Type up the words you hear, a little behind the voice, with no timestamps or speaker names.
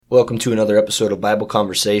Welcome to another episode of Bible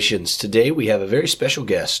Conversations. Today we have a very special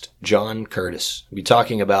guest, John Curtis. We'll be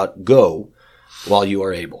talking about Go While You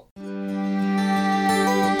Are Able.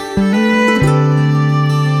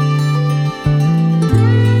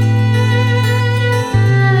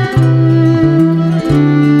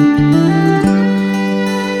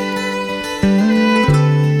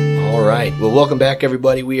 All right. Well, welcome back,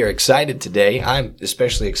 everybody. We are excited today. I'm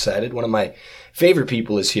especially excited. One of my favorite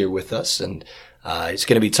people is here with us, and it's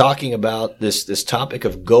going to be talking about this topic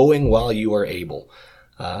of going while you are able.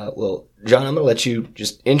 Well, John, I'm going to let you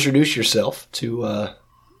just introduce yourself to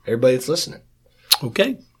everybody that's listening.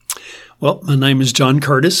 Okay. Well, my name is John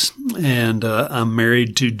Curtis, and I'm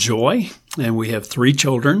married to Joy, and we have 3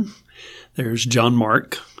 children. There's John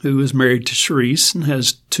Mark, who is married to Sharice and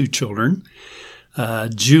has 2 children.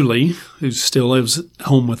 Julie, who still lives at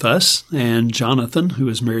home with us, and Jonathan, who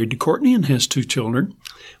is married to Courtney and has 2 children.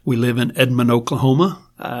 We live in Edmond, Oklahoma.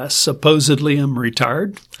 Supposedly I'm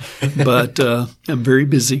retired, but I'm very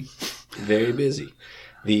busy. Very busy.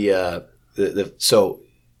 So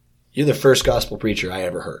you're the first gospel preacher I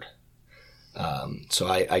ever heard. So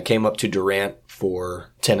I came up to Durant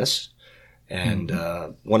for tennis, and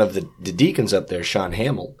one of the deacons up there, Sean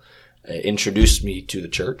Hamill, introduced me to the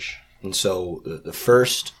church. And so the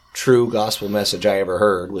first true gospel message I ever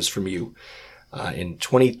heard was from you in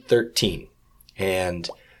 2013. And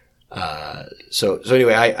so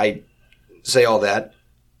anyway, I say all that.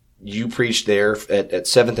 You preached there at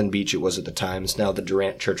 7th and Beach, it was at the time. It's now the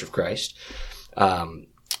Durant Church of Christ.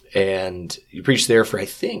 And you preached there for, I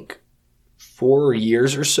think, 4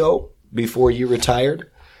 years or so before you retired.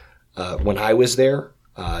 When I was there,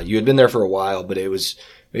 you had been there for a while, but it was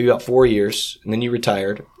maybe about 4 years, and then you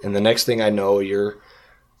retired. And the next thing I know, you're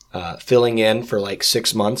filling in for like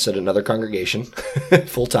 6 months at another congregation,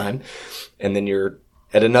 full time. And then you're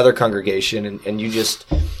at another congregation, and you just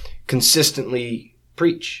consistently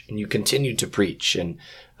preach, and you continue to preach. And,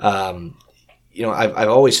 I've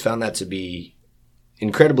always found that to be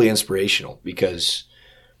incredibly inspirational, because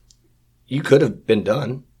you could have been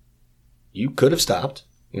done. You could have stopped.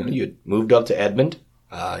 You had moved up to Edmond.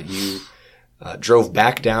 You drove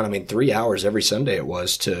back down, 3 hours every Sunday it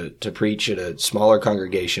was to preach at a smaller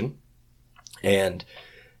congregation. And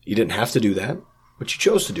you didn't have to do that, but you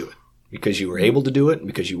chose to do it because you were able to do it and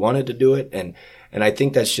because you wanted to do it. And I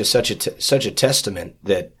think that's just such a testament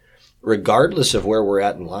that regardless of where we're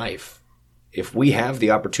at in life, if we have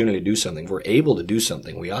the opportunity to do something, if we're able to do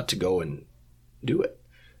something, we ought to go and do it,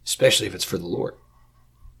 especially if it's for the Lord.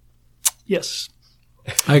 Yes.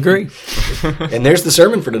 I agree. And there's the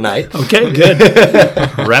sermon for tonight. Okay, good.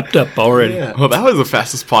 Wrapped up already. Yeah. Well, that was the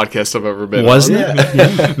fastest podcast I've ever been Wasn't on. it?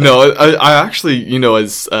 Yeah. No, I actually,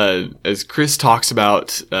 as Chris talks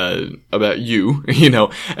about you,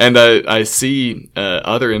 and I see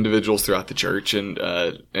other individuals throughout the church, and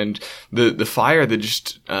the fire that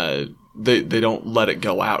just they don't let it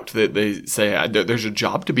go out. They say there's a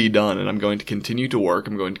job to be done, and I'm going to continue to work.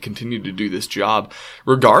 I'm going to continue to do this job,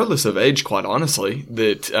 regardless of age. Quite honestly,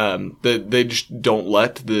 that they just don't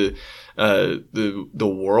let the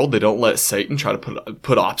world, they don't let Satan try to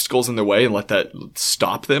put obstacles in their way and let that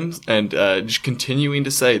stop them, and just continuing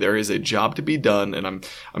to say there is a job to be done, and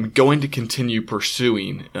I'm going to continue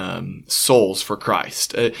pursuing souls for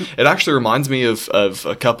Christ. It actually reminds me of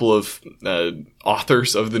a couple of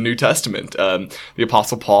authors of the New Testament. The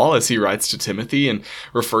Apostle Paul, as he writes to Timothy and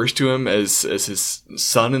refers to him as his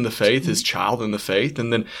son in the faith, his child in the faith.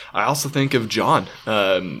 And then I also think of John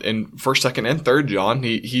in 1st, 2nd, and 3rd John.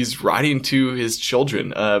 He's writing to his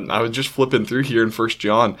children. I was just flipping through here in 1st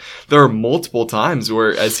John. There are multiple times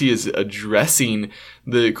where, as he is addressing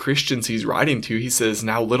the Christians he's writing to, he says,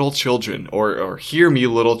 "Now little children," or "Hear me,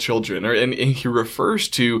 little children," and he refers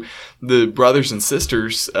to the brothers and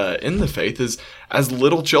sisters in the faith as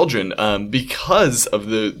little children, because of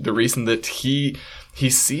the reason that he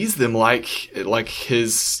sees them like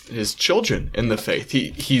his children in the faith.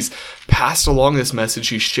 He's passed along this message.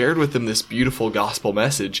 He shared with them this beautiful gospel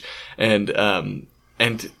message, and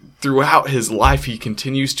throughout his life, he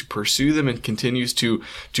continues to pursue them and continues to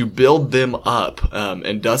build them up,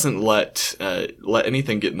 and doesn't let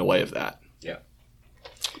anything get in the way of that. Yeah.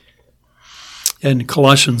 And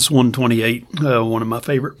Colossians 1:28, one of my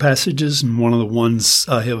favorite passages, and one of the ones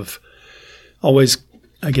I have always,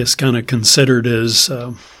 I guess, kind of considered as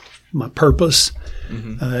my purpose.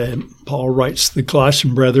 Mm-hmm. Paul writes to the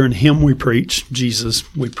Colossian brethren, "Him we preach," Jesus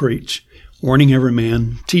we preach, "warning every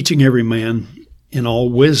man, teaching every man in all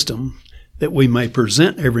wisdom, that we may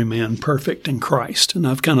present every man perfect in Christ." And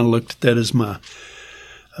I've kind of looked at that as my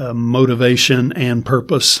motivation and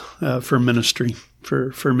purpose for ministry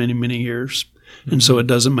for many, many years. And so it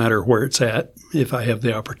doesn't matter where it's at. If I have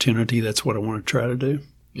the opportunity, that's what I want to try to do.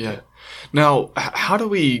 Yeah. Now, how do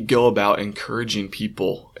we go about encouraging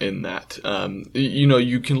people in that?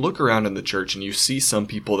 You can look around in the church and you see some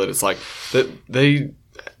people that it's like that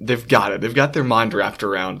they've got it. They've got their mind wrapped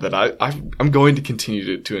around that. I'm going to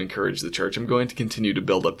continue to encourage the church. I'm going to continue to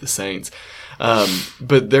build up the saints.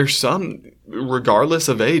 But there's some, regardless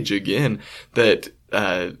of age, again, that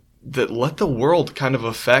let the world kind of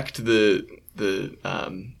affect their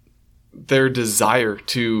desire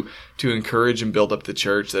to encourage and build up the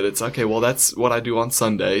church, that it's okay, well, that's what I do on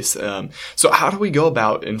Sundays. So how do we go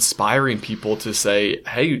about inspiring people to say,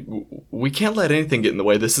 hey, we can't let anything get in the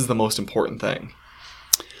way. This is the most important thing.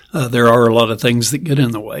 There are a lot of things that get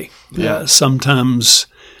in the way. Yeah. Sometimes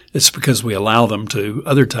it's because we allow them to.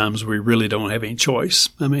 Other times we really don't have any choice.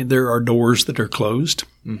 I mean, there are doors that are closed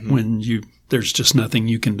when there's just nothing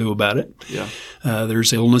you can do about it. Yeah.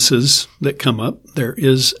 There's illnesses that come up. There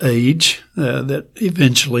is age that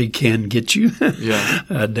eventually can get you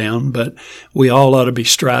down. But we all ought to be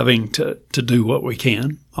striving to do what we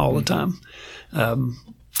can all the time.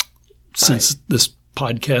 Since this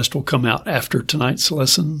podcast will come out after tonight's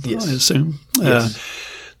lesson, yes. I assume. Yes.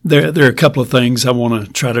 There are a couple of things I want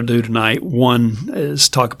to try to do tonight. One is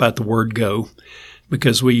talk about the word go,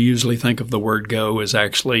 because we usually think of the word go as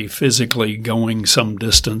actually physically going some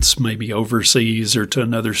distance, maybe overseas or to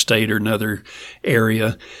another state or another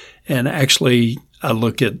area. And actually, I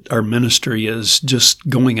look at our ministry as just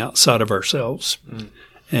going outside of ourselves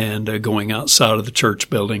and going outside of the church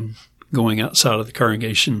building, going outside of the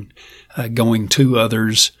congregation, going to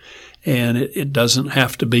others. And it doesn't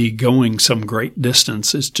have to be going some great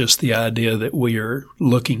distance. It's just the idea that we are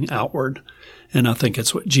looking outward. And I think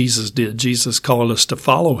it's what Jesus did. Jesus called us to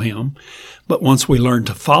follow him. But once we learn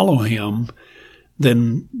to follow him,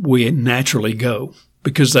 then we naturally go,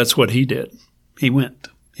 because that's what he did. He went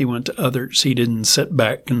to others. He didn't sit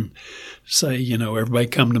back and say, everybody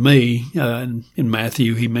come to me. In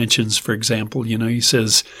Matthew, he mentions, for example, he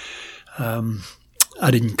says, I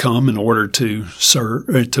didn't come in order to serve,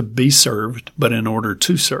 or to be served, but in order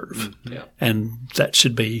to serve. Yeah. And that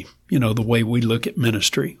should be, the way we look at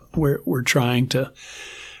ministry. We're trying to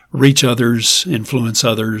reach others, influence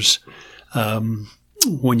others.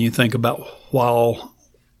 When you think about while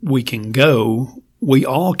we can go, we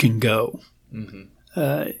all can go.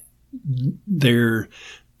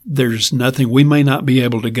 There's nothing, we may not be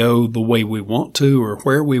able to go the way we want to or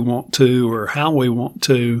where we want to or how we want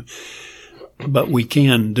to, but we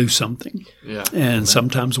can do something. Yeah. And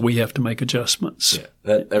sometimes we have to make adjustments.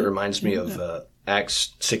 Yeah. That reminds me of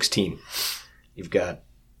Acts 16. You've got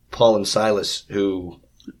Paul and Silas who've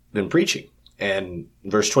been preaching. And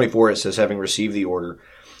in verse 24 it says, having received the order,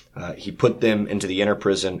 he put them into the inner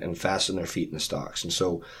prison and fastened their feet in the stocks. And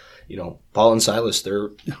so, Paul and Silas,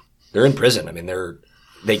 they're in prison. I mean,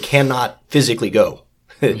 they cannot physically go.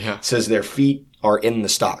 It says their feet are in the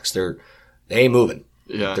stocks. They ain't moving.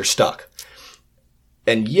 Yeah. They're stuck.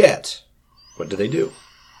 And yet, what do they do?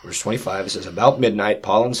 Verse 25, it says, about midnight,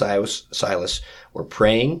 Paul and Silas were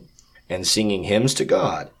praying and singing hymns to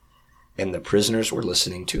God, and the prisoners were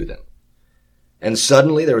listening to them. And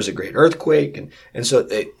suddenly there was a great earthquake, and so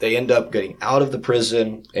they end up getting out of the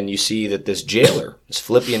prison, and you see that this jailer, this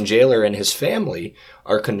Philippian jailer, and his family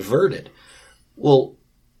are converted. Well,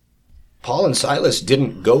 Paul and Silas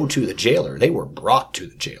didn't go to the jailer. They were brought to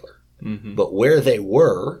the jailer. But where they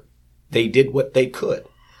were, they did what they could.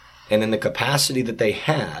 And in the capacity that they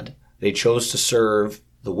had, they chose to serve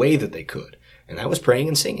the way that they could. And that was praying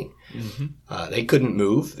and singing. They couldn't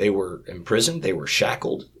move. They were imprisoned. They were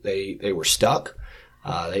shackled. They were stuck.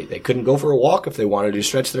 They couldn't go for a walk if they wanted to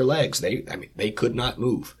stretch their legs. They could not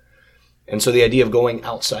move. And so the idea of going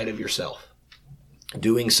outside of yourself,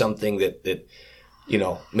 doing something that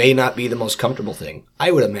may not be the most comfortable thing.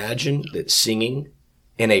 I would imagine that singing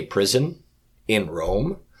in a prison in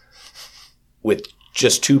Rome with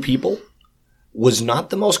just two people was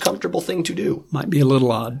not the most comfortable thing to do. Might be a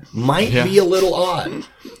little odd. Be a little odd.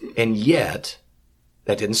 And yet,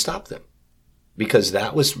 that didn't stop them, because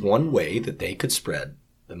that was one way that they could spread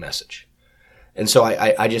the message. And so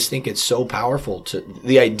I just think it's so powerful to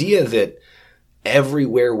the idea that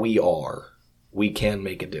everywhere we are, we can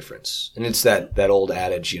make a difference. And it's that old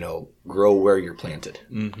adage, grow where you're planted.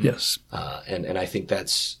 Yes. And I think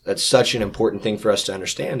that's such an important thing for us to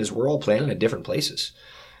understand, is we're all planted in different places,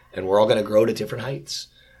 and we're all going to grow to different heights,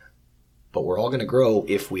 but we're all going to grow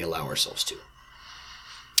if we allow ourselves to.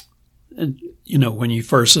 when you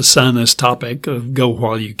first assigned this topic of go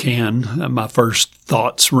while you can, my first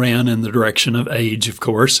thoughts ran in the direction of age, of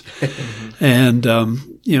course. And,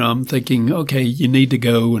 I'm thinking, okay, you need to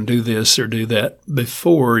go and do this or do that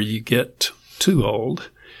before you get too old,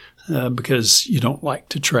 because you don't like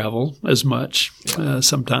to travel as much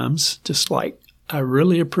sometimes, just like I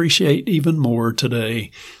really appreciate even more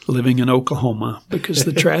today living in Oklahoma because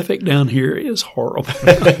the traffic down here is horrible.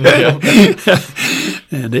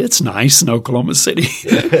 And it's nice in Oklahoma City.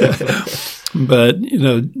 But,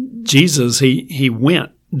 Jesus, he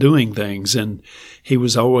went doing things, and he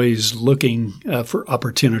was always looking for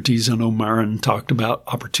opportunities. I know Myron talked about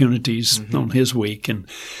opportunities on his week, and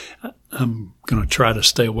I'm going to try to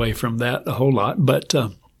stay away from that a whole lot. But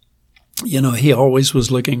he always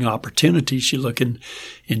was looking at opportunities. You look in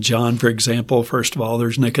John, for example, first of all,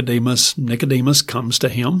 there's Nicodemus. Nicodemus comes to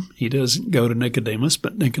him. He doesn't go to Nicodemus,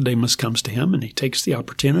 but Nicodemus comes to him, and he takes the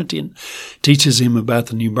opportunity and teaches him about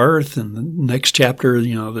the new birth. And the next chapter,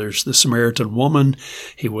 there's the Samaritan woman.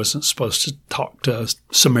 He wasn't supposed to talk to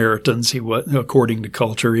Samaritans. According to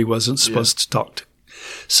culture, he wasn't supposed to talk to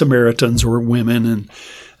Samaritans or women.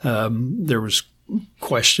 And there was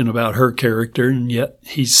question about her character, and yet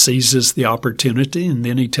he seizes the opportunity, and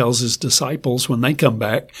then he tells his disciples when they come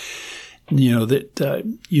back,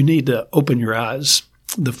 that you need to open your eyes.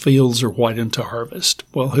 The fields are white unto harvest.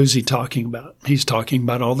 Well, who's he talking about? He's talking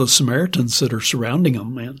about all the Samaritans that are surrounding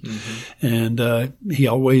him, man. And he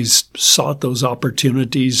always sought those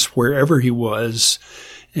opportunities wherever he was,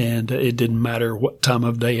 and it didn't matter what time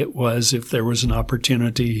of day it was. If there was an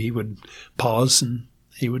opportunity, he would pause and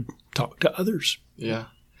he would talk to others. Yeah.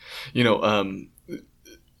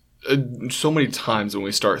 So many times when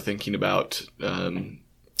we start thinking about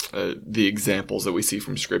the examples that we see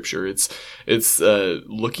from Scripture, it's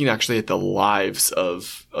looking actually at the lives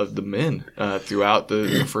of the men throughout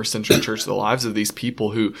the first century church, the lives of these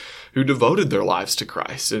people who devoted their lives to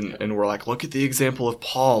Christ, and we're like, look at the example of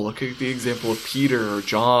Paul, look at the example of Peter or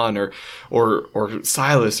John or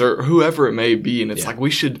Silas or whoever it may be, and it's like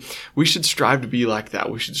we should strive to be like that.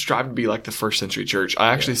 We should strive to be like the first century church.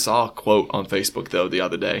 I actually saw a quote on Facebook though the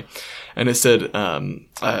other day, and it said,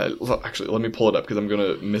 actually, let me pull it up because I'm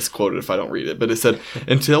going to misquote it if I don't read it. But it said,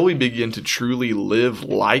 until we begin to truly live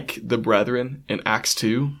like the brethren in Acts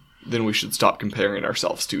 2, then we should stop comparing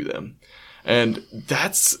ourselves to them. And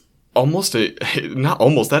that's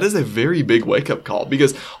that is a very big wake-up call,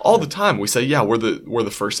 because all the time we say, we're the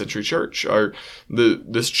first century church.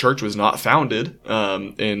 This church was not founded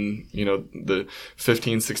in the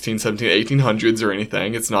 15, 16, 17, 1800s or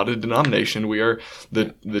anything. It's not a denomination. We are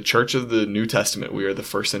the church of the New Testament. We are the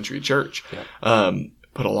first century church.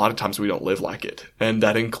 But a lot of times we don't live like it, and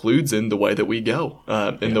that includes in the way that we go,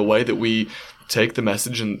 in the way that we take the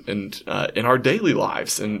message and in our daily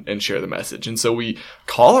lives and share the message. And so we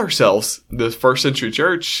call ourselves the first century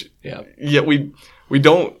church, yet we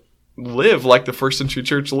don't live like the first century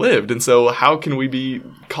church lived. And so how can we be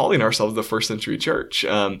calling ourselves the first century church?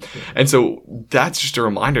 And so that's just a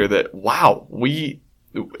reminder that,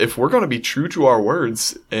 if we're going to be true to our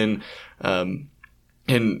words and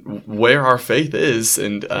where our faith is,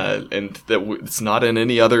 and that it's not in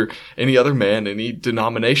any other man, any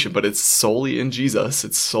denomination, but it's solely in Jesus.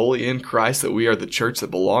 It's solely in Christ that we are the church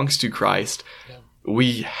that belongs to Christ. Yeah.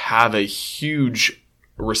 We have a huge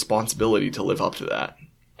responsibility to live up to that.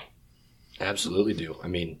 Absolutely do. I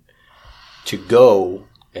mean, to go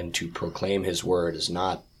and to proclaim His word it's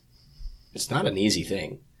not an easy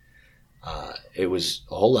thing. It was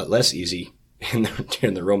a whole lot less easy in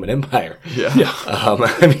the Roman Empire.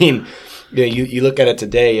 I mean, you look at it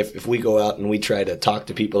today, if we go out and we try to talk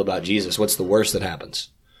to people about Jesus, what's the worst that happens?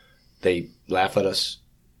 They laugh at us.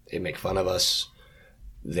 They make fun of us.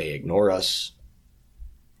 They ignore us.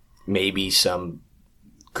 Maybe some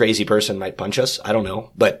crazy person might punch us. I don't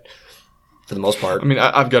know. But for the most part, I mean,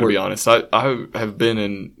 I've got to be honest. I have been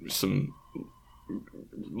in some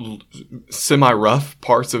semi-rough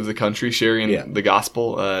parts of the country sharing the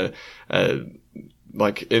gospel.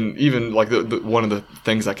 Like one of the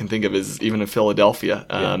things I can think of is even in Philadelphia,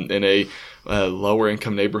 in a lower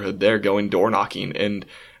income neighborhood there, going door knocking, and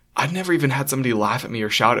I've never even had somebody laugh at me or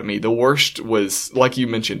shout at me. The worst was, like you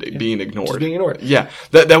mentioned, being ignored. Just being ignored. Yeah,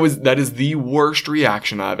 that is the worst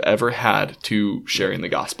reaction I've ever had to sharing the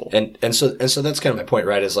gospel. And so that's kind of my point,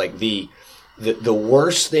 right? Is like the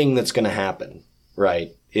worst thing that's going to happen,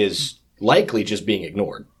 right, is likely just being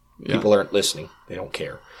ignored. Yeah. People aren't listening. They don't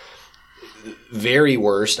care. Very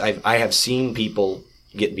worst, I have seen people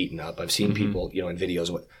get beaten up. I've seen people, in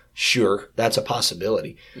videos. Sure, that's a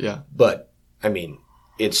possibility. Yeah. But I mean,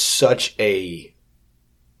 it's such a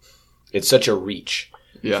reach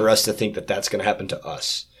for us to think that that's going to happen to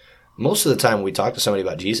us. Most of the time when we talk to somebody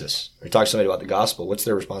about Jesus or talk to somebody about the gospel, what's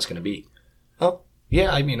their response going to be? Oh,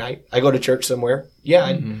 yeah, I mean, I go to church somewhere. Yeah,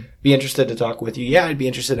 I'd be interested to talk with you. Yeah, I'd be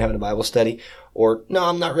interested in having a Bible study. Or, no,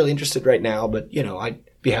 I'm not really interested right now, but, I'd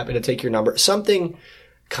be happy to take your number. Something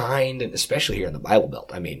kind, and especially here in the Bible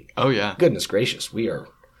Belt. I mean, oh yeah, goodness gracious, we are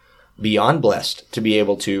beyond blessed to be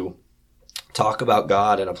able to talk about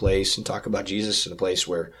God in a place and talk about Jesus in a place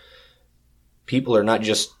where people are not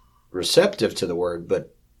just receptive to the word,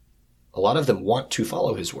 but a lot of them want to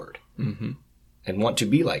follow his word and want to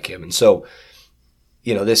be like him. And so,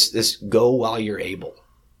 this go while you're able.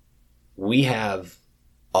 We have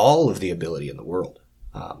all of the ability in the world.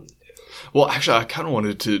 Well, actually, I kind of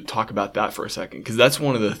wanted to talk about that for a second, because that's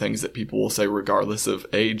one of the things that people will say, regardless of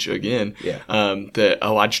age, again, that,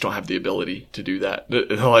 I just don't have the ability to do that.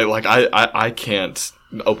 Like I can't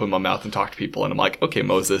open my mouth and talk to people, and I'm like, okay,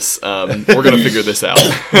 Moses, we're going to figure this out.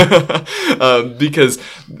 Because,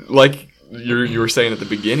 like you were saying at the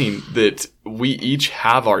beginning, that we each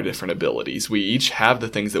have our different abilities. We each have the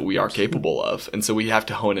things that we are capable of, and so we have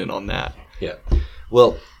to hone in on that. Yeah.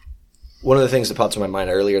 Well, one of the things that popped in my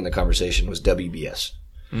mind earlier in the conversation was WBS.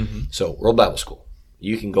 So World Bible School.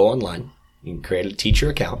 You can go online. You can create a teacher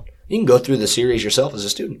account. You can go through the series yourself as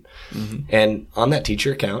a student. And on that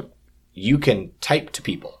teacher account, you can type to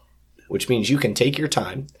people, which means you can take your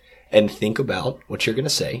time and think about what you're going to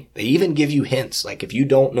say. They even give you hints. Like if you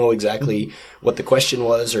don't know exactly what the question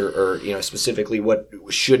was or specifically what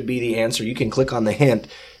should be the answer, you can click on the hint.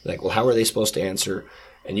 Like, well, how are they supposed to answer?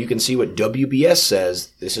 And you can see what WBS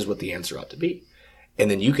says. This is what the answer ought to be.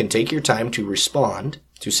 And then you can take your time to respond,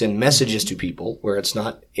 to send messages to people where it's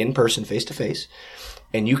not in person, face to face.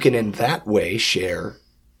 And you can in that way share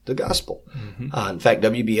the gospel. In fact,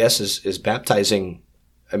 WBS is baptizing.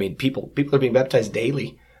 I mean, people are being baptized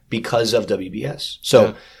daily because of WBS.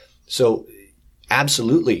 So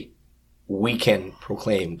absolutely we can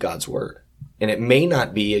proclaim God's word. And it may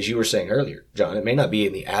not be, as you were saying earlier, John, it may not be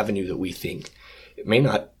in the avenue that we think. It may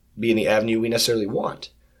not be in the avenue we necessarily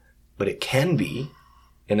want, but it can be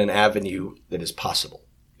in an avenue that is possible.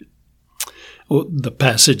 Well, the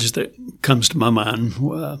passage that comes to my mind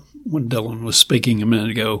when Dylan was speaking a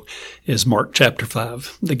minute ago is Mark chapter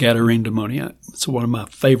 5, the Gadarene demoniac. It's one of my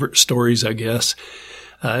favorite stories, I guess,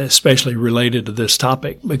 especially related to this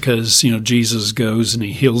topic because, Jesus goes and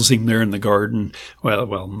he heals him there in the garden,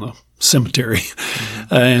 well, in the cemetery.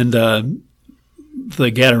 And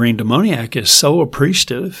the Gadarene demoniac is so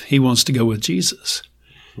appreciative, he wants to go with Jesus.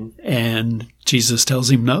 And Jesus tells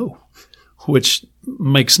him no, which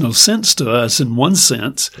makes no sense to us in one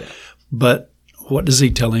sense. But what does he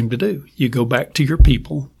tell him to do? You go back to your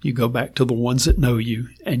people, you go back to the ones that know you,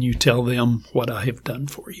 and you tell them what I have done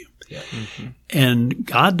for you. And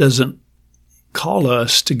God doesn't call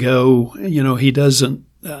us to go, he doesn't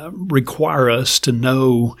require us to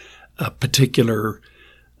know a particular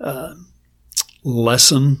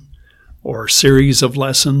lesson or series of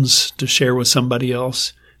lessons to share with somebody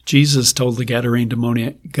else. Jesus told the Gadarene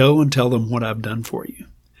demoniac, go and tell them what I've done for you,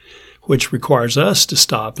 which requires us to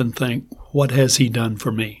stop and think, what has he done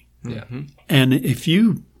for me? And if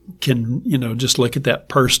you can, just look at that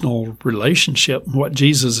personal relationship, what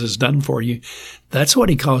Jesus has done for you, that's what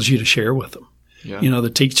he calls you to share with them. The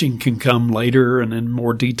teaching can come later and in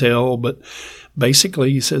more detail, but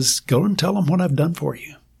basically he says, go and tell them what I've done for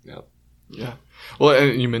you. Yeah. Well,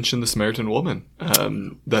 and you mentioned the Samaritan woman.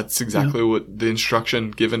 That's exactly what the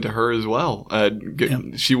instruction given to her as well.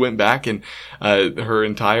 She went back and her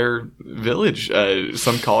entire village,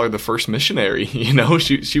 some call her the first missionary,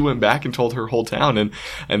 she went back and told her whole town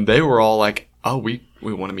and they were all like, oh, we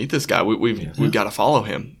want to meet this guy. We've got to follow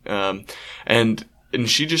him. And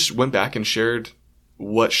she just went back and shared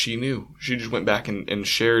what she knew. She just went back and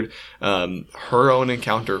shared her own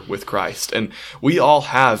encounter with Christ. And we all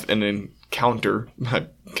have an encounter, I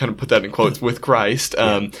kind of put that in quotes, with Christ.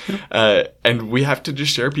 And we have to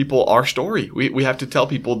just share people our story. We have to tell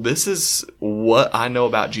people, this is what I know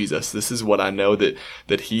about Jesus. This is what I know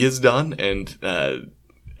that he has done. And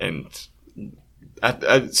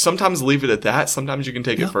sometimes leave it at that. Sometimes you can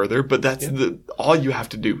take it further, but that's all you have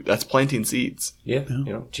to do. That's planting seeds.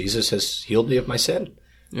 Jesus has healed me of my sin.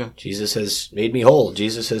 Yeah. Jesus has made me whole.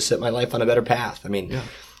 Jesus has set my life on a better path. I mean,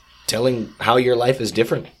 telling how your life is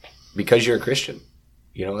different because you're a Christian,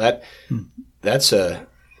 that's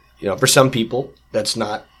for some people, that's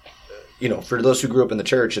not, for those who grew up in the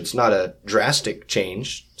church, it's not a drastic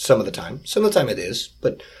change some of the time. Some of the time it is,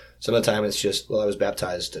 but some of the time it's just, I was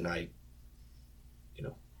baptized and I,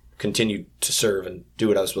 continued to serve and do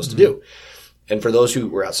what I was supposed to do. And for those who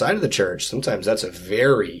were outside of the church, sometimes that's a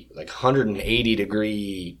very 180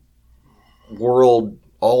 degree world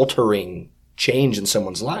altering change in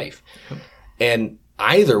someone's life. And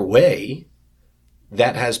either way,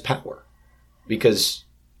 that has power, because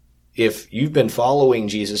if you've been following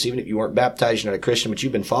Jesus, even if you weren't baptized, you're not a Christian, but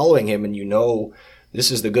you've been following him and you know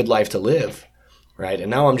this is the good life to live, right? And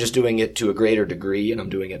now I'm just doing it to a greater degree and I'm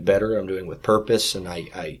doing it better. I'm doing it with purpose. And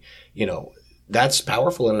I that's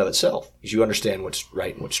powerful in and of itself, because you understand what's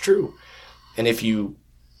right and what's true. And if you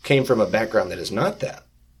came from a background that is not that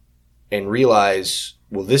and realize,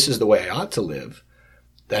 well, this is the way I ought to live,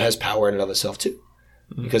 that has power in and of itself too.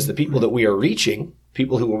 Because the people that we are reaching,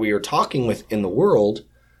 people who we are talking with in the world,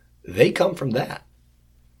 they come from that.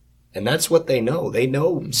 And that's what they know. They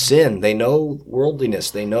know sin. They know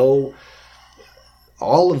worldliness. They know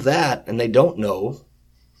all of that, and they don't know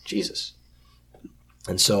Jesus.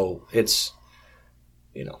 And so it's,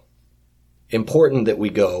 important that we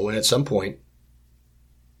go, and at some point,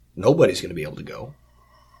 nobody's going to be able to go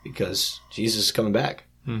because Jesus is coming back.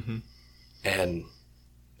 Mm-hmm. And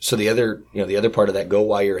so the other part of that, go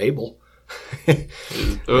while you're able.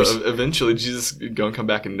 Eventually, Jesus is going to come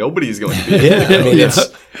back, and nobody's going to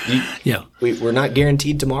be. We're not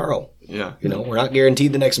guaranteed tomorrow. Yeah, we're not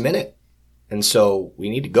guaranteed the next minute, and so we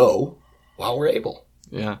need to go while we're able.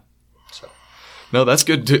 Yeah. So. No, that's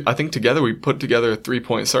good. I think together we put together a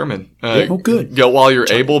 3-point sermon. Good. Go while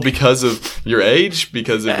you're able, because of your age,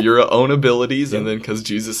 because of your own abilities, and then because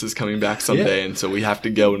Jesus is coming back someday, and so we have to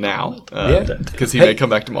go now, because he may come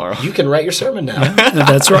back tomorrow. You can write your sermon now.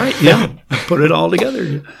 That's right. Yeah, put it all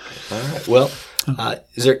together. All right. Well,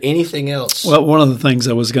 is there anything else? Well, one of the things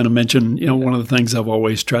I was going to mention, one of the things I've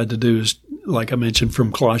always tried to do is, like I mentioned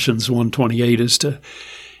from Colossians 1:28, is to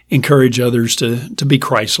encourage others to be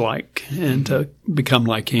Christ-like and to become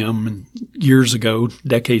like him. And years ago,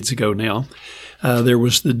 decades ago now, there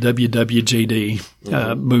was the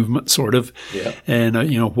WWJD movement, sort of. Yeah. And,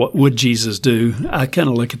 what would Jesus do? I kind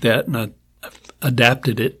of look at that and I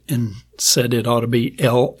adapted it and said it ought to be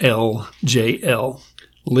LLJL,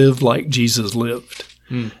 live like Jesus lived.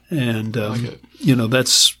 And,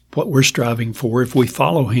 that's what we're striving for. If we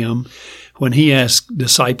follow him, when he asked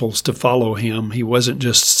disciples to follow him, he wasn't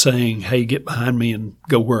just saying, hey, get behind me and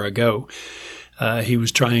go where I go. He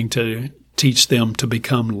was trying to teach them to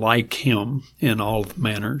become like him in all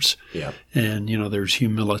manners. Yeah. And, there's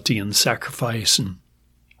humility and sacrifice. And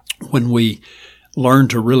when we learn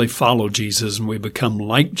to really follow Jesus and we become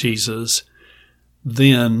like Jesus,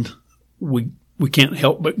 then we can't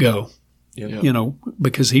help but go,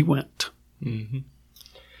 because he went. Mm-hmm.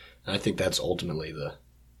 I think that's ultimately the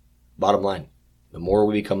bottom line. The more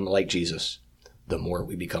we become like Jesus, the more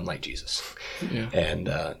we become like Jesus. Yeah. And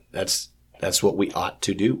that's what we ought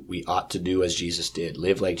to do. We ought to do as Jesus did.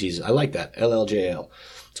 Live like Jesus. I like that. LLJL.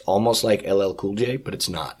 It's almost like LL Cool J, but it's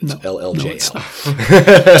not. It's LLJL. No,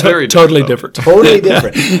 it's very totally different. Totally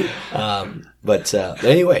different. But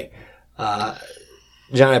anyway, John,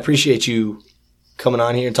 I appreciate you coming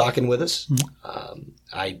on here and talking with us.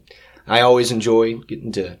 I always enjoy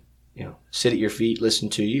getting to sit at your feet, listen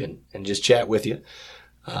to you, and just chat with you.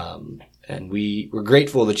 And we're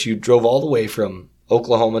grateful that you drove all the way from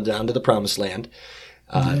Oklahoma down to the Promised Land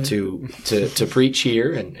to preach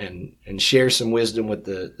here and share some wisdom with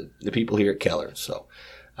the people here at Keller. So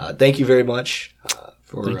thank you very much.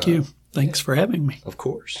 Thank you. Thanks for having me. Of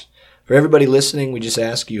course. For everybody listening, we just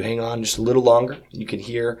ask you hang on just a little longer. You can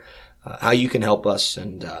hear how you can help us.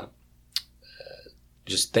 And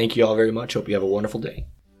just thank you all very much. Hope you have a wonderful day.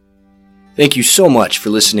 Thank you so much for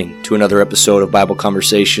listening to another episode of Bible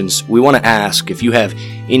Conversations. We want to ask if you have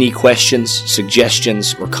any questions,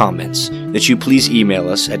 suggestions, or comments that you please email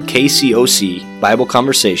us at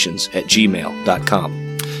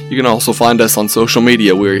kcocbibleconversations@gmail.com. You can also find us on social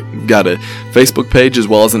media. We've got a Facebook page as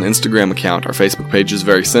well as an Instagram account. Our Facebook page is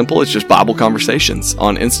very simple. It's just Bible Conversations.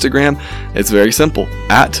 On Instagram, it's very simple,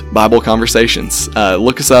 at Bible Conversations.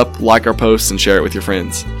 Look us up, like our posts, and share it with your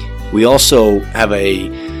friends. We also have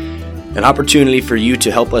an opportunity for you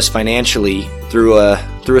to help us financially through a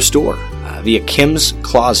store via Kim's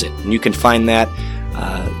Closet, and you can find that.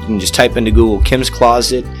 You can just type into Google Kim's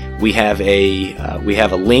Closet. We have a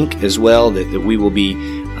link as well that we will be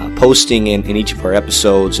posting in each of our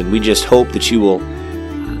episodes, and we just hope that you'll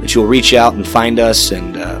reach out and find us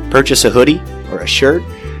and purchase a hoodie or a shirt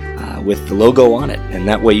with the logo on it, and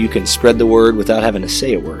that way you can spread the word without having to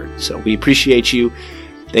say a word. So we appreciate you.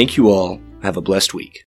 Thank you all. Have a blessed week.